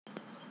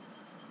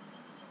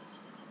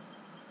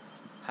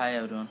Hi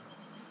everyone.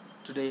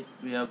 Today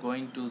we are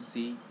going to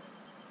see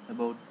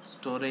about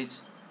storage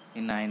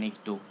in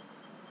Ionic 2.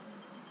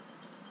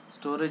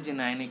 Storage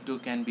in Ionic 2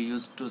 can be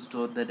used to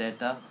store the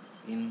data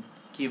in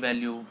key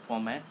value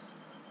formats.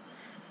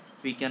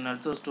 We can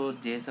also store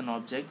JSON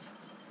objects.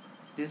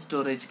 This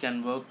storage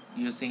can work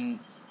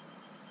using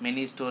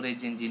many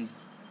storage engines.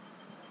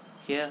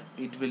 Here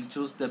it will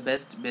choose the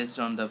best based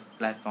on the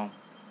platform.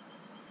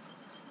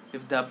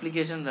 If the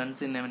application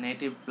runs in a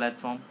native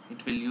platform,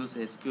 it will use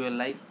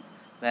SQLite,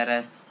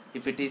 whereas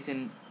if it is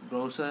in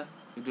browser,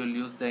 it will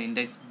use the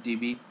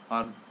IndexedDB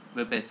or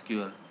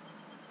WebSQL.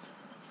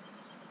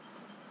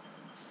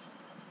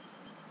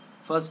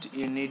 First,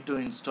 you need to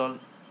install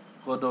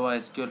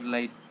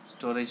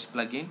cordova-sqlite-storage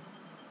plugin.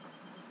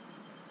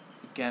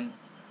 You can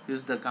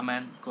use the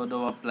command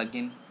cordova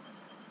plugin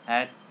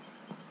add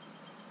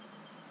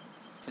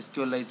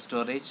SQLite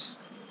storage.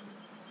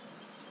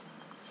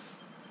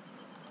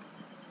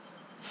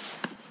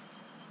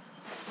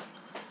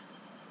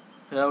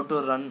 You have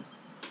to run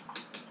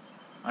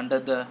under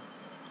the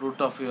root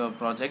of your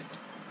project.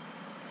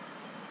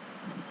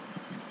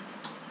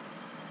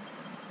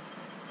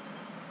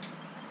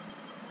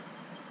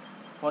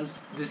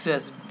 Once this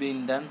has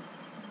been done,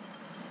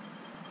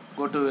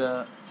 go to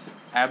your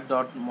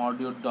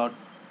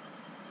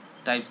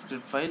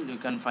app.module.typescript file. You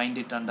can find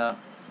it under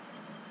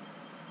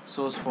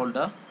source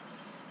folder,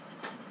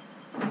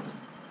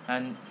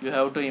 and you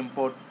have to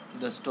import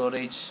the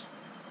storage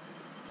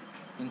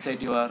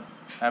inside your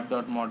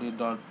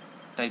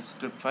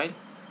app.module.typescript file,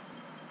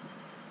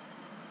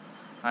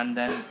 and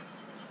then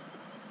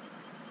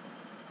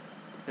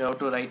you have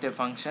to write a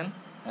function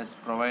as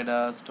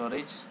provider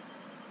storage.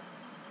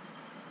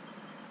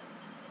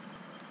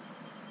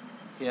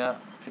 Here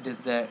it is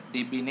the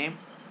DB name,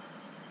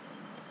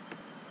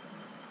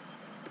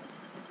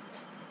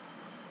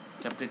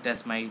 kept it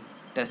as my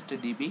test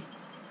DB,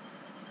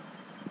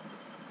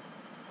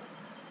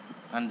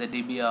 and the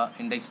DB are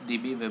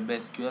IndexedDB,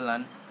 WebSQL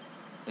and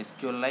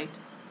SQLite.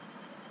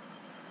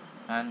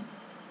 And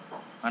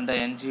under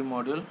ng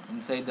module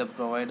inside the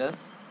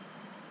providers,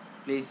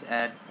 please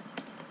add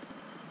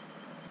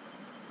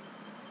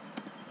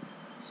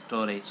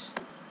storage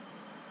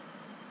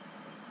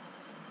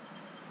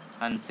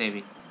and save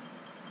it.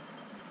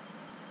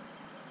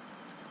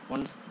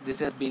 Once this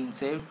has been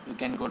saved, you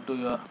can go to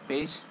your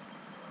page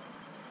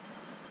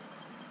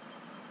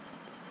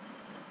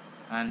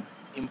and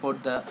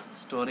import the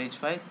storage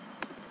file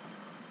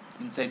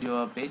inside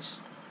your page,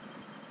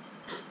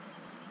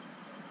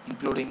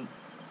 including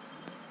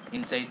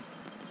inside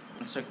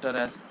constructor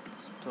as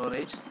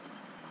storage,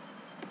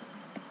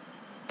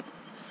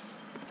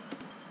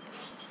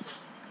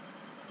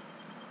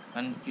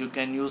 and you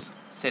can use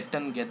set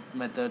and get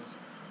methods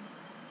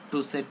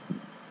to set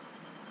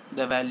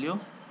the value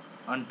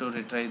and to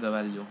retrieve the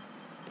value.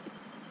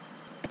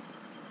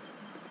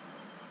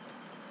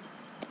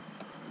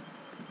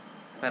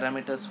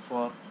 Parameters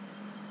for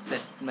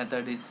set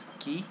method is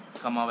key,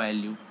 comma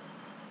value,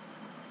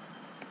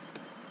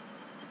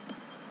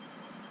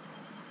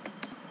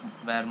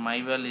 where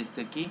myval is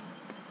the key,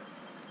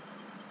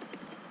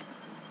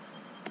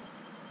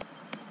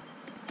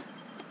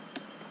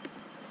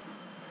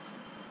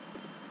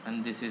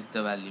 and this is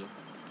the value,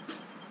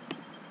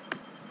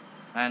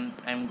 and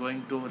I am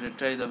going to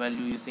retrieve the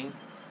value using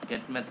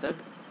get method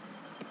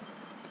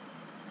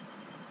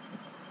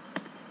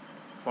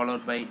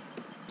followed by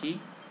key,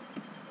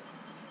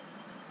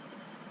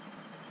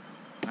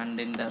 and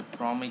in the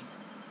promise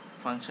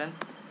function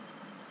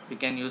we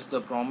can use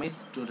the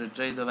promise to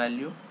retrieve the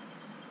value.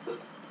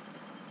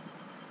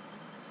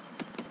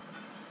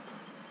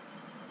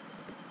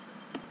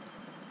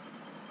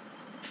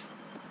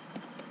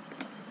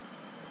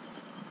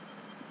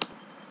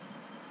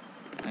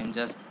 I am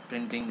just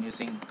printing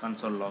using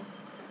console log.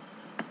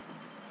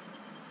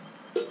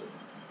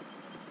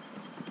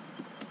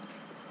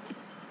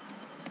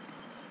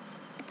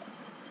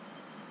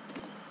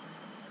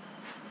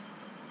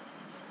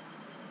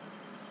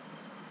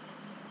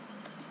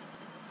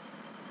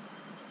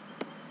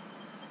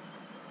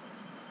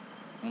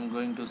 I am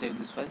going to save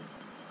this file.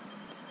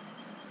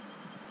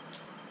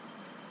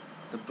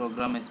 The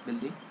program is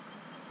building.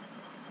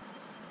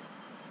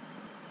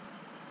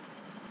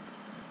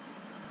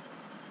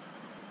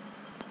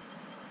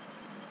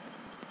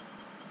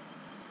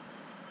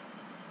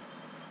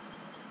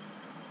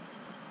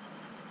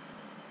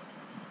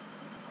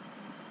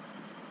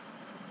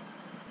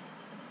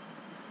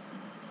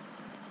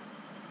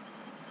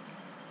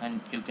 And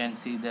you can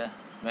see the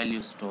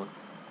value stored.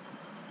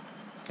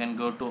 You can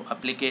go to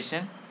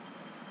application,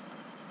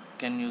 you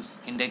can use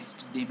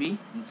IndexedDB.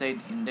 Inside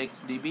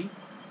IndexedDB,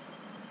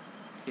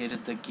 here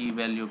is the key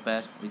value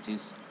pair which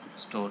is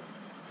stored.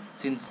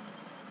 Since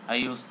I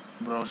use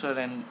browser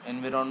and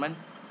environment,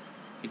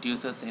 it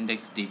uses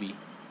IndexedDB.